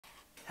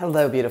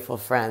Hello, beautiful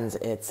friends.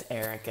 It's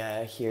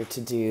Erika here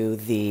to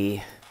do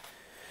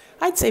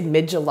I'd say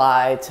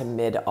mid-July to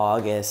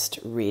mid-August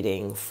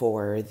reading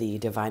for the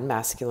Divine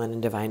Masculine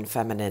and Divine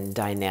Feminine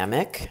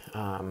dynamic.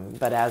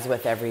 But as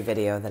with every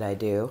video that I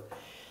do,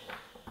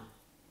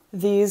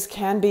 these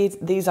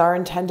are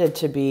intended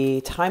to be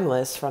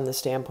timeless from the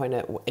standpoint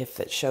of if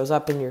it shows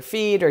up in your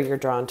feed or you're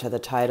drawn to the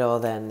title,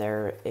 then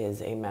there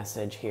is a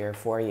message here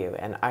for you.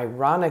 And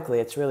ironically,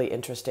 it's really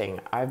interesting.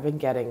 I've been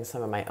getting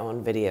some of my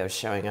own videos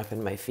showing up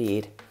in my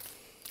feed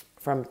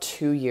from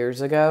 2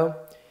 years ago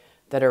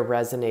that are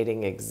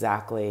resonating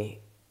exactly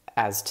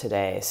as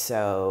today.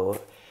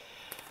 So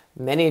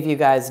many of you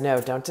guys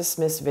know, don't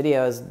dismiss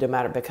videos no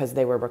matter because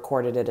they were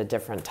recorded at a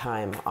different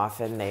time.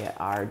 Often they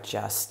are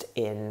just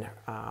in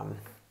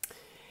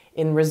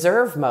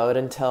reserve mode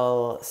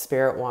until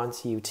Spirit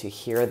wants you to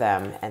hear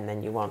them, and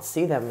then you won't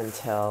see them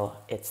until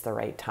it's the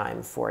right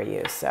time for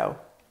you. So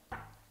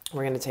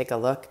we're going to take a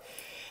look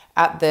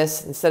at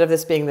this. Instead of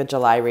this being the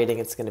July reading,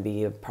 it's going to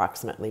be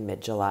approximately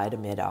mid-July to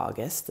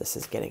mid-August. This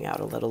is getting out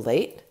a little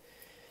late.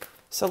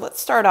 So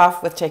let's start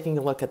off with taking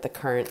a look at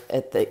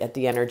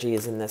the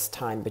energies in this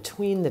time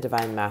between the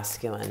Divine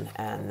Masculine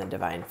and the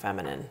Divine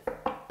Feminine.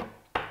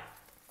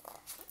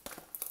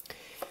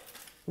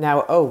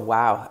 Now, oh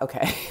wow,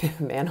 okay,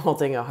 man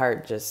holding a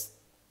heart, just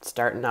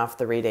starting off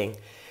the reading.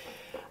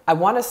 I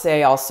want to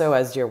say also,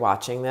 as you're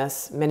watching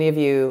this, many of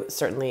you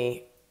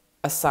certainly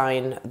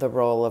assign the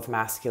role of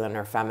masculine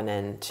or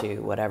feminine to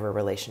whatever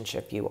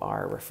relationship you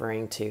are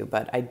referring to,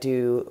 but I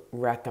do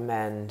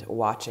recommend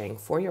watching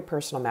for your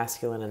personal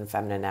masculine and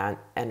feminine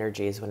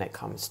energies when it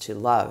comes to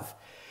love,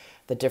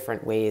 the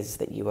different ways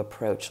that you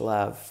approach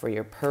love for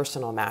your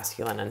personal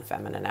masculine and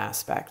feminine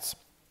aspects.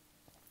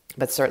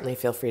 But certainly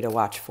feel free to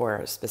watch for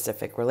a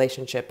specific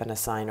relationship and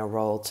assign a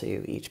role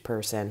to each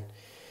person,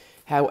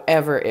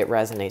 however it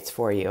resonates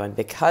for you. And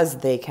because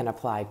they can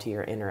apply to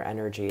your inner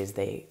energies,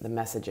 the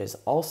messages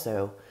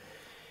also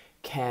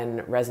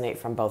can resonate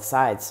from both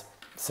sides.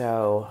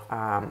 So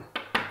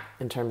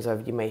in terms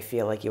of, you may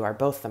feel like you are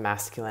both the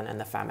masculine and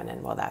the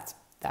feminine. Well,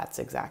 that's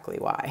exactly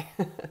why.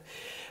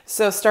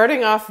 So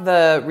starting off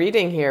the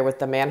reading here with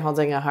the man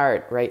holding a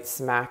heart right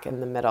smack in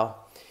the middle.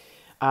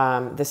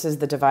 This is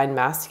the Divine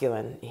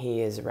Masculine.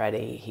 He is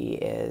ready. He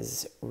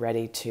is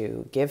ready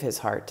to give his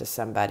heart to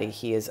somebody.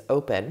 He is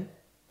open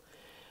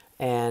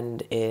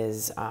and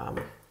is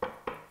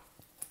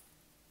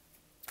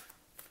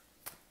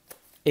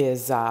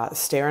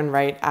staring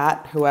right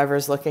at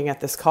whoever's looking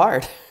at this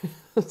card.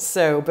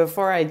 So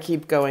before I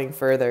keep going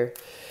further,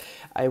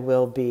 I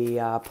will be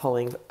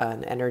pulling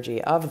an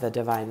energy of the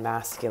Divine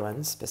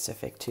Masculine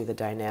specific to the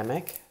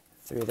dynamic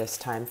through this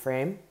time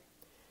frame.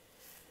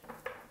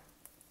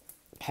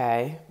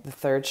 Okay, the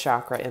third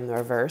chakra in the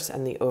reverse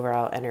and the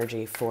overall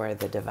energy for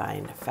the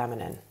Divine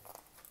Feminine.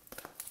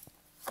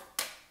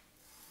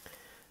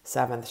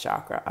 Seventh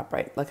chakra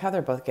upright. Look how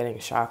they're both getting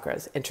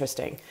chakras.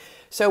 Interesting.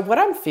 So what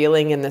I'm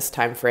feeling in this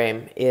time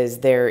frame is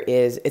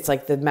it's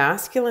like the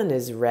masculine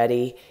is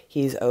ready.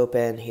 He's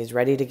open. He's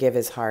ready to give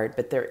his heart.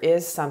 But there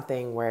is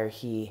something where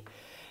he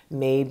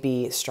may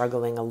be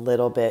struggling a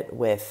little bit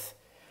with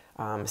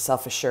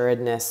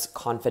self-assuredness,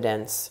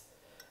 confidence,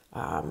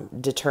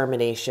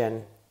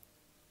 determination,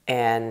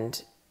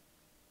 and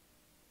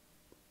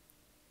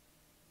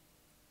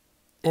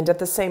at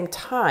the same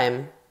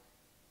time,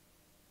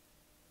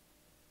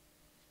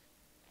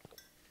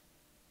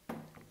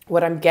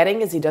 what I'm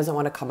getting is he doesn't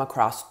want to come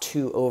across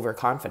too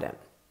overconfident.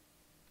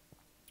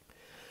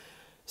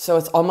 So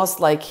it's almost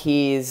like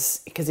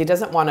because he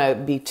doesn't want to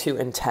be too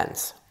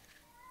intense.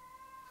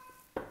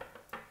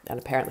 And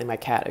apparently my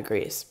cat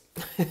agrees.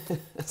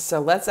 So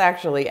let's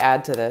actually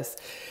add to this.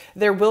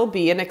 There will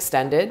be an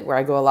extended where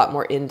I go a lot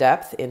more in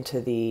depth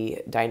into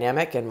the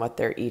dynamic and what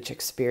they're each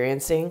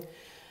experiencing,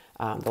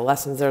 the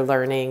lessons they're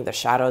learning, the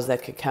shadows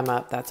that could come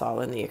up. That's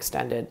all in the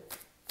extended.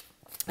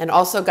 And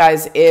also,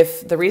 guys,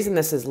 if the reason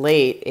this is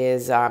late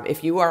is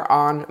if you are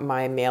on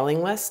my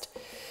mailing list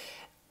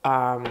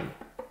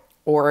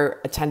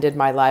or attended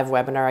my live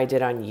webinar I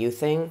did on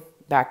youthing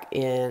back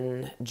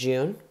in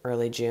June,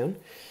 early June,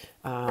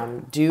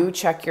 do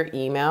check your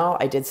email.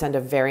 I did send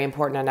a very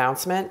important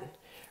announcement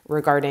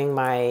regarding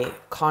my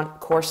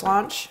course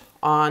launch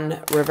on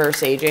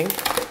reverse aging.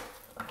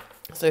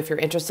 So if you're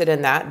interested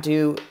in that,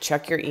 do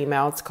check your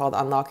email. It's called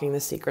Unlocking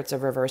the Secrets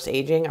of Reverse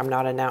Aging. I'm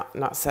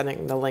not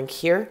sending the link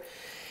here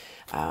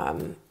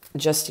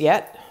just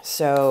yet.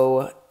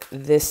 So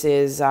this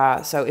is,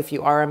 so if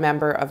you are a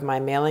member of my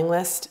mailing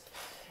list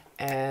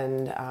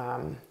and,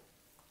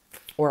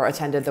 or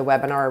attended the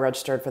webinar or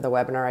registered for the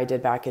webinar I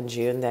did back in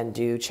June, then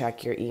do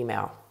check your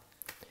email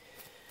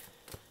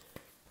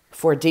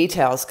for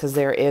details, because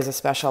there is a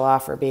special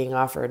offer being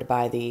offered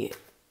by the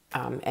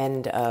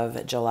end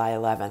of July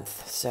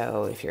 11th.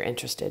 So if you're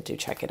interested, do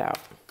check it out.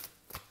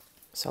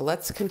 So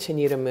let's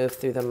continue to move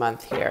through the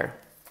month here.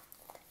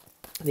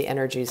 The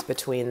energies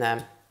between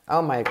them.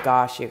 Oh my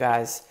gosh, you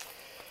guys.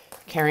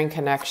 Caring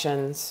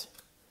connections.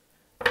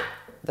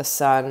 The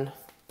sun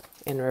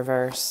in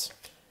reverse,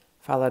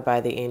 followed by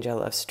the angel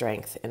of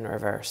strength in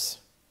reverse.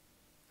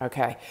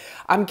 Okay.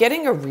 I'm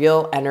getting a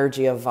real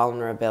energy of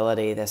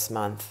vulnerability this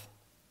month.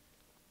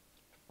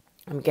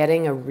 I'm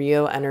getting a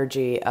real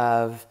energy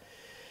of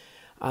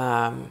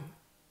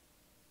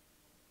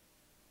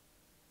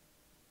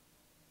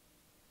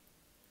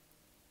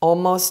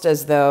almost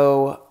as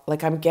though,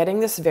 like, I'm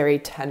getting this very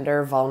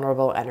tender,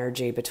 vulnerable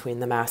energy between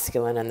the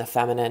masculine and the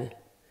feminine,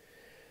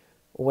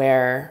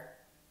 where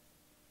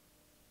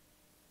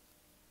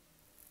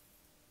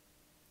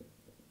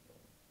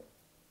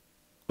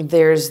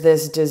there's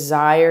this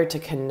desire to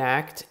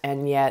connect,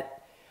 and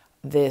yet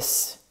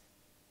this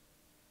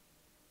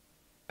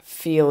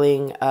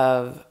feeling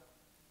of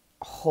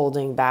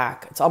holding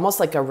back. It's almost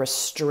like a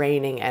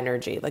restraining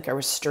energy, like a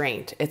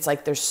restraint. It's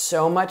like there's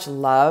so much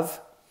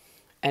love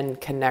and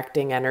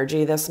connecting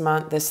energy this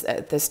month,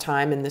 at this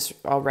time, and this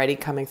already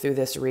coming through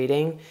this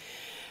reading,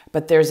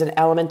 but there's an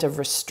element of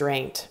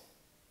restraint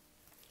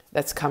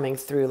that's coming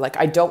through. Like,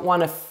 I don't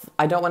want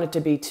it to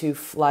be too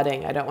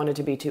flooding. I don't want it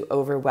to be too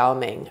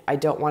overwhelming. I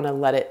don't want to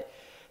let it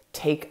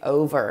take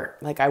over.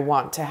 Like, I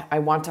want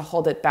to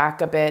hold it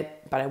back a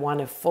bit, but I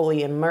want to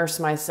fully immerse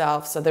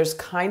myself. So there's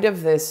kind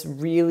of this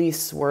really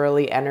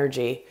swirly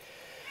energy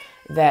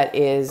that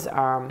is,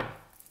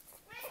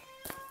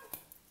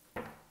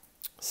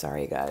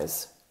 sorry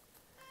guys.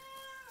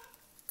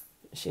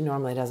 She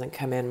normally doesn't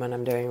come in when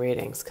I'm doing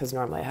readings because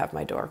normally I have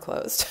my door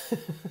closed.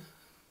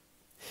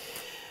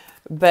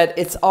 But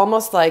it's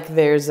almost like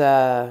there's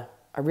a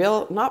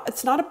real,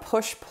 it's not a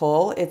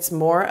push-pull. It's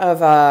more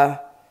of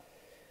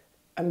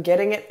I'm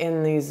getting it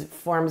in these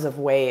forms of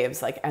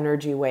waves, like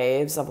energy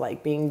waves of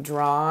like being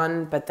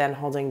drawn, but then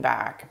holding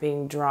back,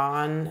 being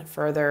drawn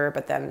further,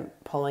 but then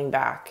pulling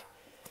back.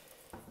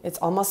 It's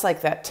almost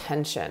like that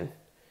tension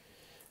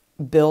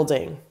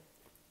building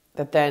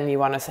that then you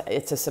want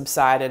it to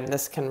subside. And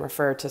this can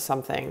refer to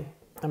something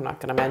I'm not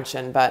going to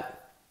mention,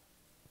 but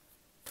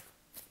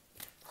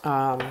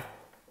I'm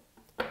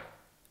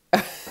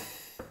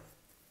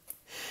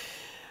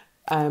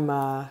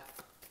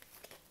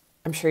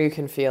sure you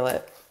can feel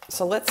it.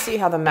 So let's see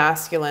how the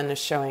masculine is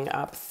showing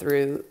up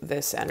through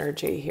this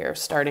energy here,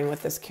 starting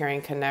with this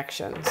carrying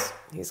connections.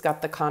 He's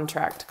got the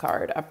contract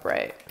card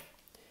upright.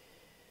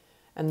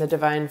 And the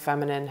divine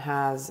feminine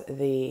has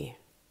the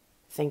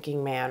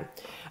thinking man.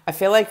 I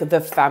feel like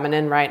the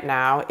feminine right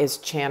now is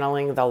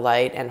channeling the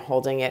light and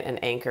holding it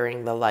and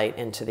anchoring the light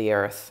into the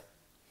earth.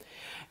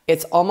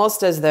 It's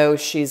almost as though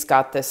she's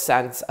got this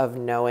sense of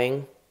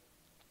knowing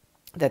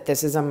that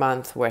this is a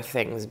month where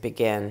things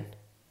begin.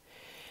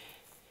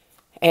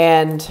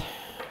 And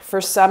for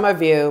some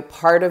of you,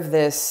 part of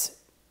this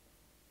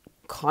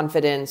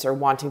confidence or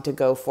wanting to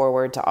go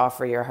forward to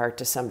offer your heart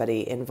to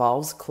somebody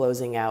involves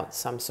closing out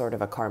some sort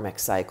of a karmic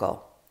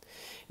cycle,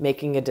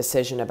 making a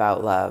decision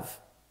about love,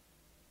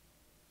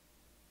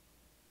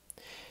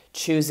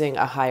 choosing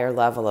a higher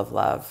level of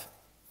love.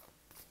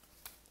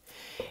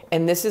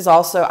 And this is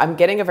also, I'm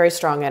getting a very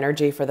strong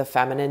energy for the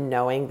feminine,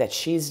 knowing that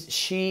she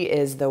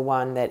is the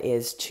one that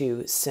is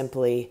to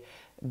simply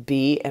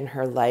be in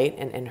her light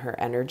and in her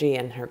energy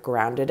and her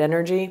grounded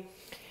energy,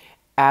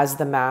 as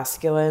the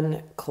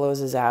masculine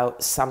closes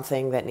out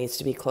something that needs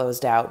to be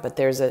closed out. But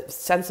there's a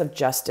sense of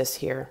justice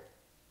here.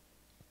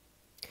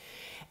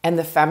 And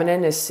the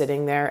feminine is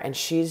sitting there and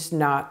she's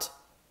not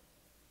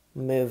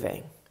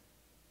moving.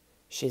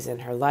 She's in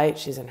her light,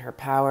 she's in her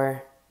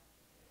power.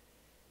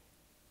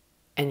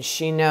 And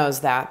she knows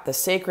that the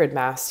sacred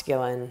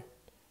masculine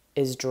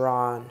is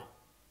drawn.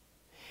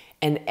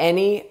 And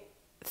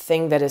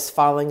anything that is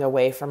falling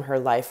away from her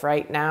life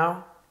right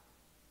now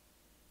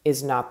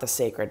is not the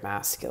sacred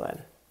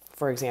masculine.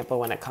 For example,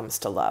 when it comes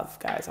to love,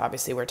 guys,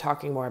 obviously we're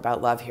talking more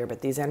about love here,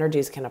 but these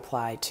energies can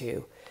apply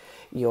to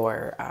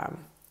your,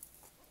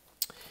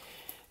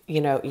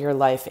 your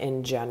life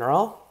in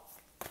general,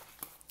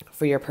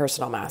 for your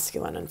personal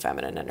masculine and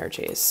feminine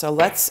energies. So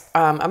let's,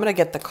 I'm going to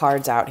get the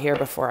cards out here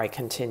before I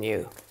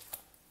continue.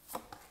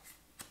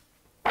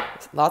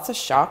 Lots of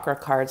chakra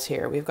cards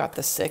here. We've got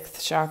the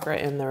 6th chakra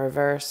in the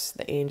reverse,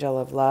 the angel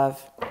of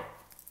love,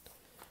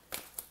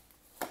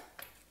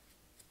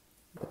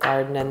 the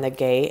garden and the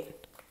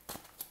gate,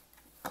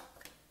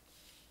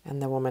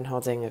 and the woman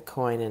holding a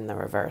coin in the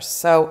reverse.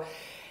 So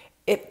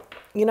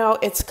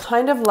it's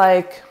kind of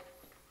like,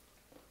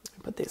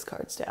 put these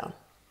cards down.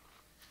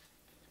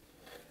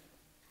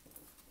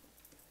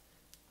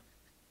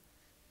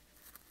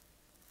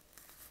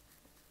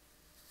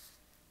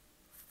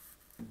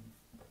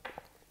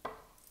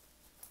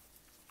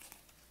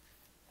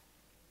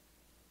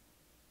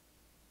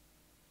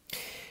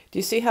 Do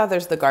you see how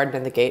there's the garden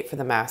and the gate for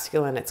the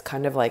masculine? It's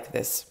kind of like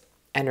this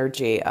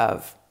energy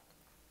of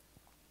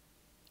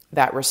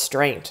that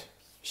restraint.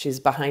 She's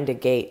behind a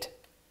gate.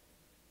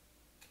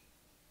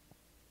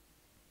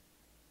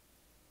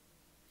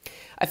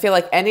 I feel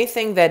like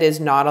anything that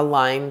is not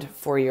aligned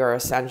for your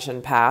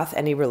ascension path,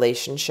 any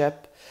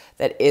relationship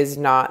that is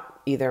not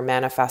either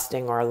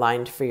manifesting or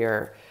aligned for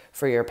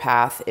your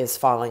path, is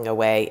falling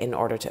away in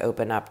order to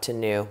open up to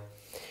new.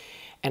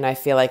 And I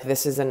feel like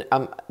this is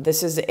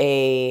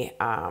a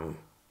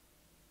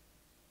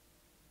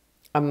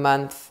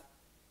month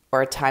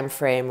or a time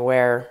frame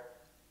where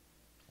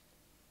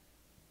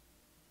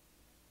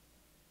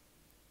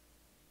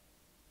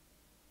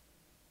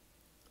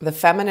the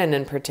feminine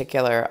in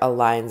particular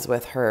aligns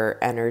with her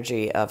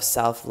energy of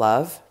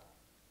self-love.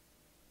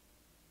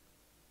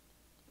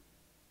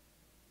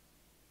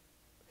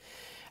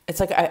 It's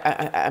like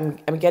I'm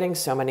getting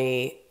so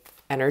many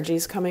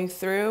energies coming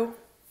through.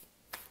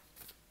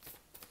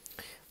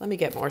 Let me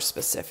get more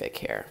specific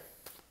here.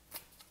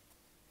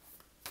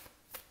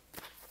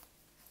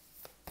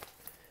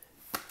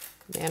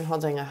 Man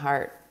holding a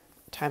heart,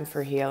 time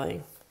for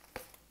healing.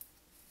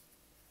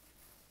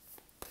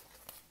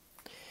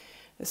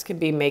 This could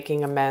be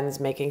making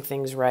amends, making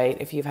things right.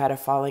 If you've had a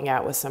falling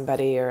out with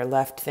somebody or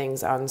left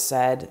things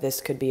unsaid,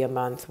 this could be a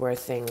month where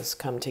things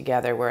come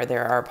together, where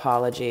there are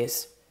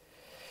apologies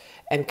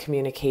and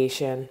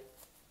communication.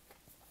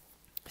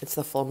 It's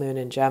the full moon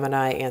in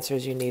Gemini.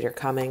 Answers you need are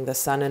coming. The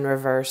sun in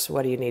reverse.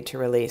 What do you need to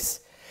release?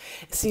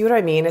 See what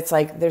I mean? It's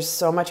like there's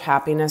so much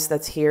happiness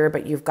that's here,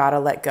 but you've got to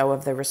let go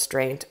of the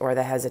restraint or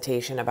the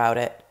hesitation about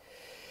it.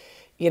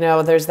 You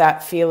know, there's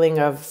that feeling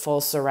of full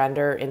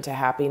surrender into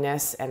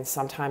happiness, and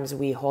sometimes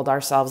we hold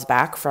ourselves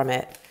back from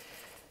it.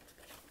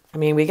 I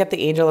mean, we get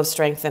the Angel of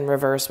Strength in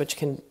reverse, which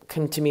can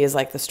to me is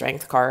like the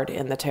Strength card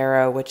in the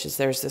tarot, which is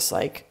there's this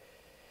like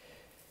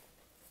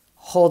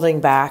holding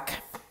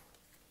back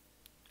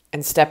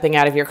and stepping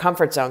out of your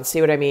comfort zone.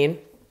 See what I mean?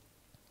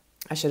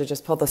 I should have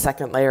just pulled the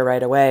second layer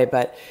right away,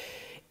 but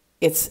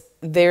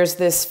there's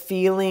this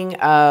feeling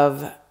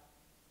of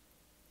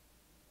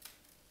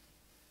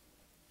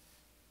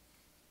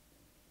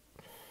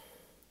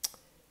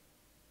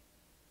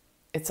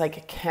it's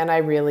like, can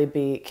it really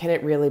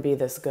be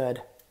this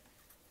good?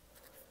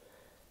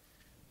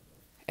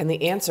 And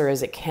the answer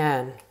is it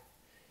can.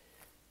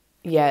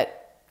 Yet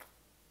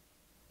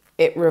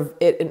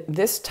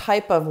this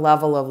type of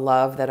level of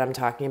love that I'm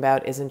talking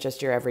about isn't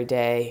just your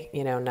everyday,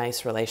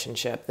 nice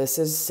relationship. This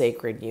is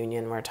sacred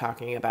union we're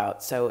talking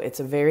about. So it's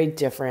a very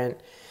different,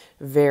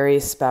 very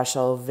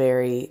special,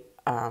 very,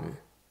 I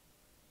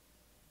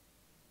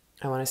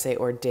want to say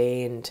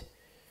ordained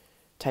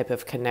type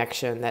of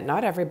connection that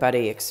not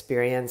everybody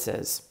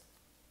experiences.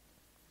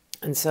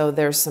 And so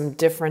there's some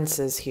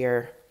differences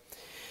here,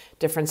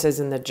 differences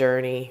in the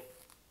journey.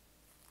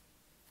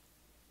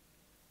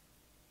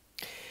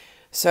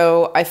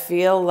 So I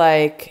feel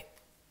like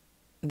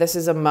this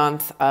is a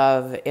month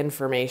of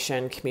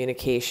information,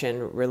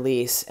 communication,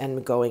 release,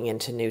 and going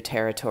into new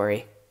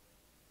territory.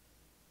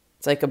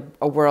 It's like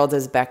a world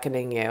is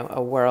beckoning you.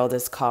 A world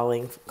is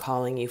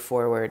calling you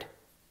forward.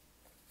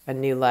 A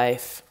new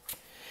life.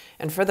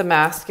 And for the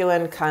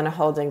masculine, kind of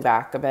holding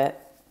back a bit.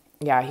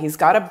 Yeah, he's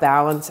got to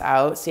balance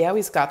out. See how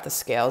he's got the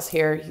scales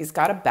here? He's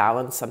got to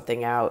balance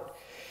something out.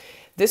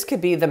 This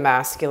could be the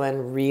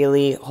masculine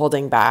really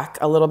holding back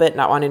a little bit,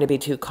 not wanting to be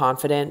too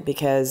confident,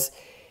 because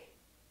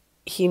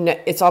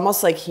it's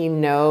almost like he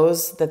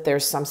knows that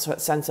there's some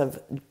sense of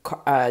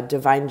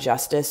divine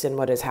justice in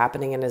what is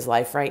happening in his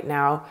life right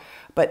now,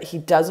 but he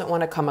doesn't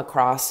want to come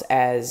across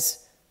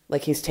as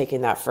like he's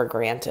taking that for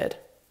granted.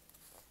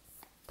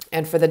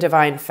 And for the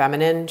divine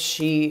feminine,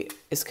 she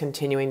is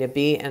continuing to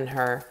be in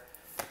her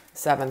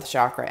 7th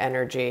chakra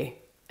energy,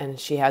 and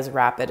she has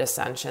rapid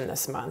ascension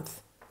this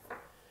month.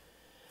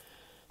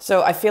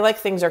 So I feel like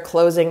things are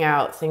closing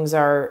out, things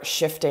are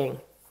shifting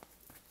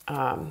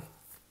in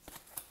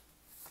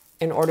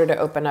order to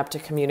open up to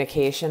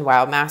communication.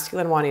 While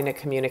masculine wanting to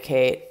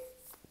communicate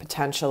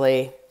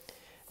potentially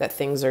that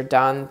things are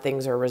done,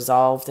 things are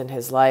resolved in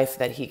his life,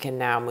 that he can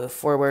now move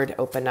forward,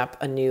 open up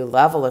a new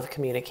level of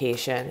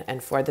communication.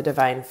 And for the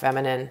divine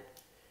feminine,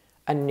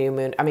 a new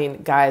moon. I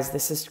mean, guys,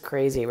 this is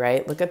crazy,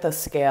 right? Look at the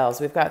scales.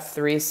 We've got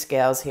 3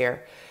 scales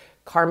here.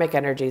 Karmic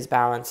energies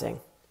balancing.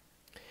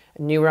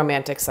 A new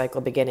romantic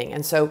cycle beginning.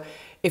 And so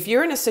if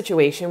you're in a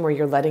situation where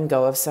you're letting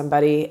go of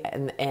somebody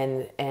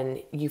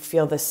and you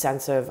feel this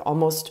sense of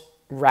almost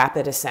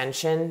rapid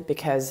ascension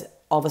because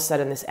all of a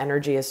sudden this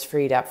energy is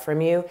freed up from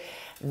you,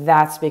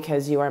 that's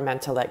because you are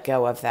meant to let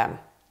go of them.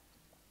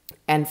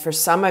 And for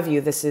some of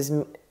you, this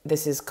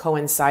is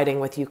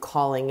coinciding with you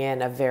calling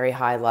in a very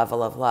high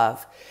level of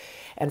love.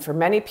 And for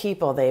many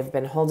people, they've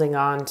been holding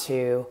on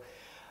to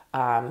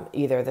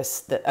either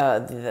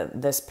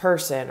this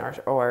person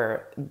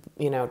or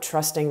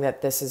trusting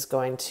that this is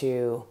going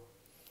to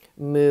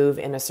move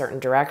in a certain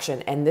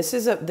direction. And this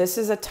is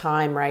a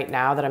time right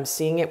now that I'm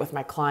seeing it with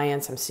my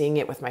clients, I'm seeing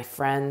it with my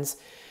friends,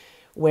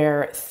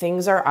 where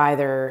things are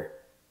either,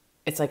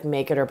 it's like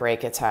make it or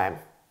break it time.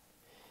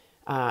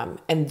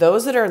 And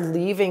those that are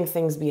leaving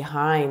things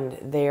behind,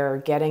 they're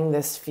getting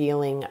this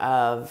feeling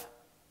of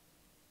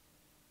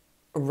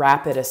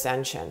rapid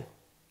ascension.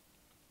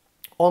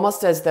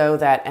 Almost as though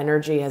that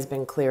energy has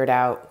been cleared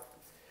out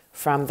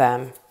from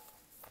them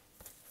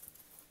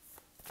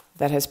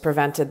that has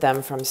prevented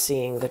them from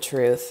seeing the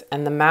truth.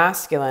 And the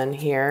masculine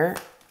here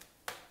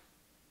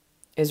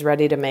is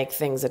ready to make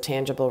things a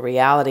tangible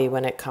reality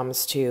when it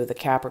comes to the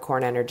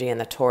Capricorn energy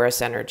and the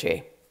Taurus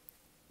energy.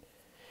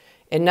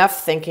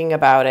 Enough thinking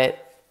about it.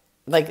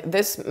 like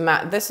this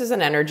is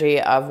an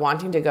energy of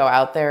wanting to go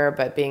out there,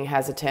 but being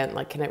hesitant.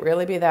 Like, can it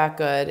really be that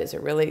good? Is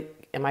it really,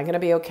 am I going to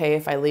be okay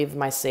if I leave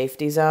my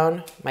safety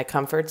zone, my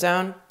comfort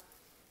zone?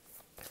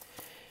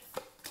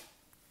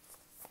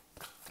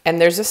 And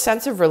there's a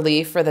sense of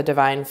relief for the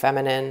divine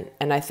feminine.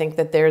 And I think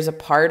that there's a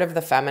part of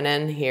the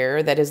feminine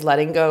here that is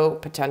letting go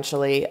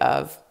potentially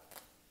of,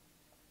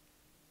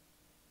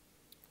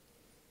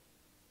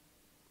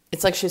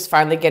 it's like she's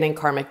finally getting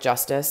karmic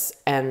justice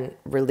and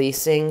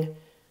releasing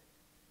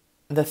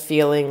the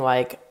feeling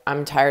like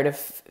I'm tired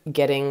of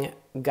getting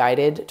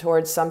guided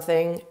towards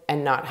something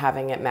and not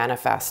having it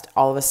manifest.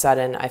 All of a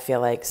sudden, I feel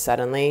like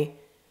suddenly,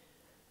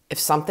 if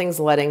something's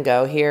letting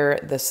go here,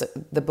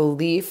 the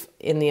belief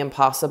in the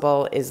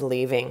impossible is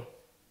leaving.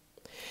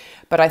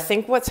 But I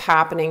think what's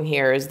happening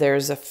here is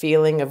there's a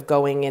feeling of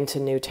going into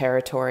new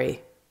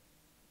territory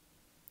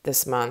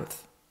this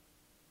month.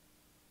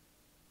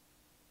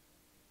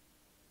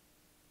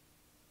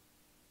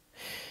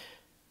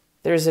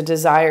 There's a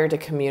desire to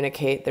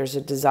communicate. There's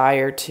a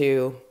desire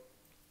to,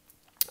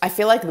 I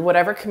feel like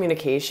whatever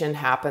communication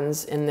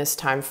happens in this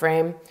time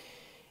frame,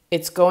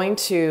 it's going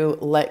to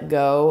let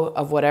go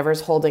of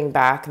whatever's holding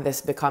back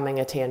this becoming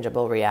a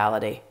tangible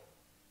reality,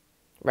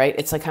 right?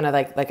 It's like kind of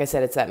like I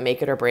said, it's that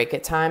make it or break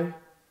it time.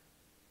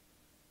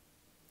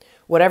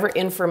 Whatever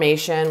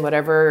information,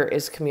 whatever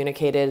is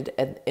communicated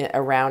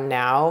around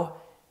now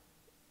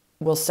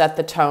will set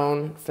the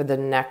tone for the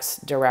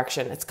next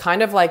direction. It's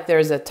kind of like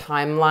there's a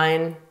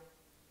timeline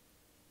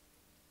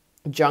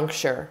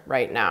juncture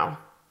right now.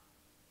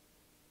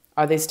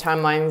 Are these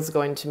timelines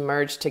going to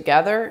merge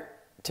together,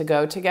 to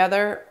go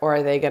together, or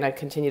are they going to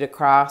continue to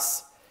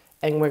cross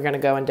and we're going to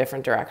go in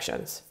different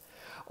directions?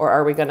 Or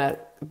are we going to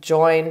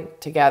join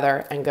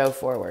together and go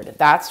forward?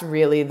 That's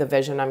really the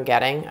vision I'm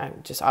getting.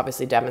 I'm just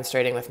obviously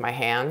demonstrating with my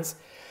hands,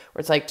 where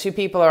it's like two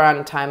people are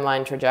on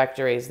timeline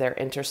trajectories. They're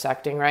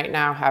intersecting right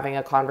now, having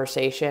a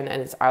conversation,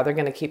 and it's either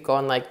going to keep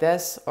going like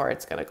this or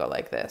it's going to go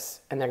like this.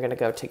 And they're going to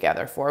go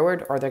together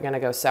forward, or they're going to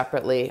go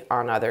separately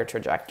on other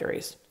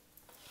trajectories.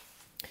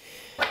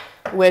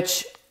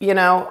 Which, you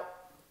know,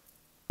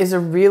 is a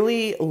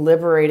really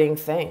liberating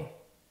thing.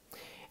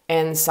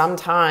 And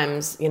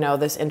sometimes, you know,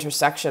 this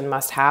intersection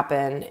must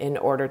happen in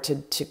order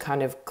to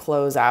kind of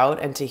close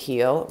out and to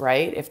heal,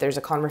 right? If there's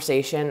a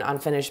conversation,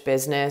 unfinished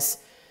business,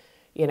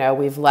 you know,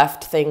 we've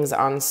left things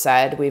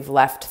unsaid, we've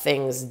left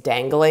things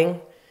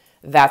dangling,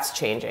 that's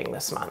changing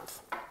this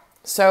month.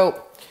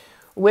 So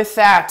with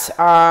that,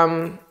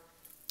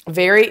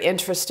 very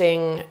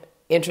interesting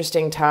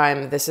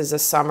time. This is a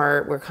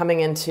summer. We're coming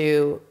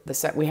into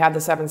we had the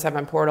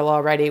 7/7 portal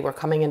already. We're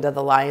coming into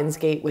the Lion's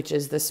Gate, which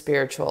is the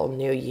spiritual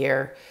new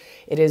year.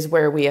 It is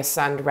where we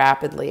ascend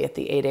rapidly at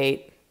the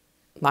 8/8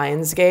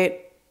 Lion's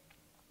Gate.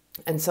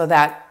 And so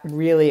that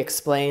really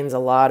explains a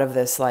lot of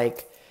this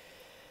like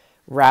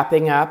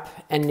wrapping up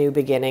and new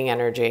beginning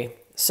energy.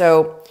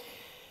 So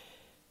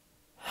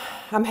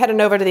I'm heading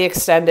over to the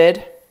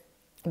extended,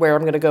 where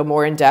I'm going to go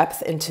more in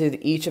depth into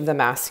each of the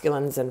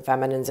masculines and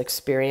feminines'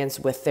 experience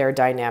with their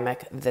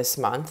dynamic this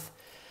month.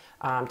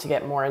 To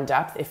get more in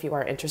depth, if you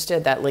are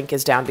interested, that link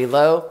is down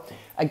below.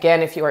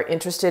 Again, if you are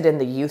interested in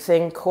the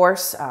youthing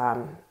course,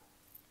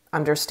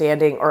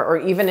 understanding, or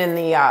even in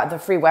the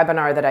free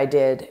webinar that I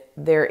did,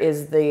 there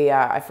is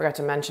I forgot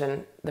to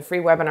mention, the free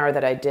webinar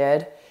that I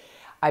did,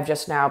 I've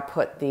just now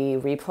put the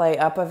replay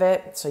up of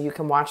it, so you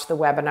can watch the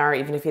webinar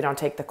even if you don't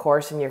take the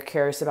course and you're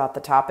curious about the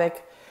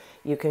topic.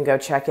 You can go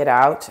check it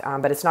out,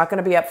 but it's not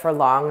going to be up for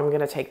long. I'm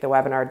going to take the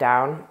webinar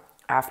down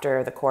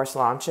after the course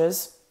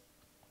launches.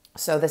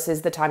 So this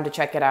is the time to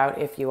check it out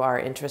if you are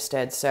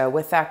interested. So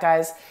with that,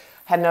 guys,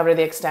 heading over to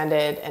the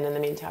extended, and in the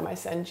meantime, I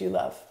send you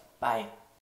love. Bye.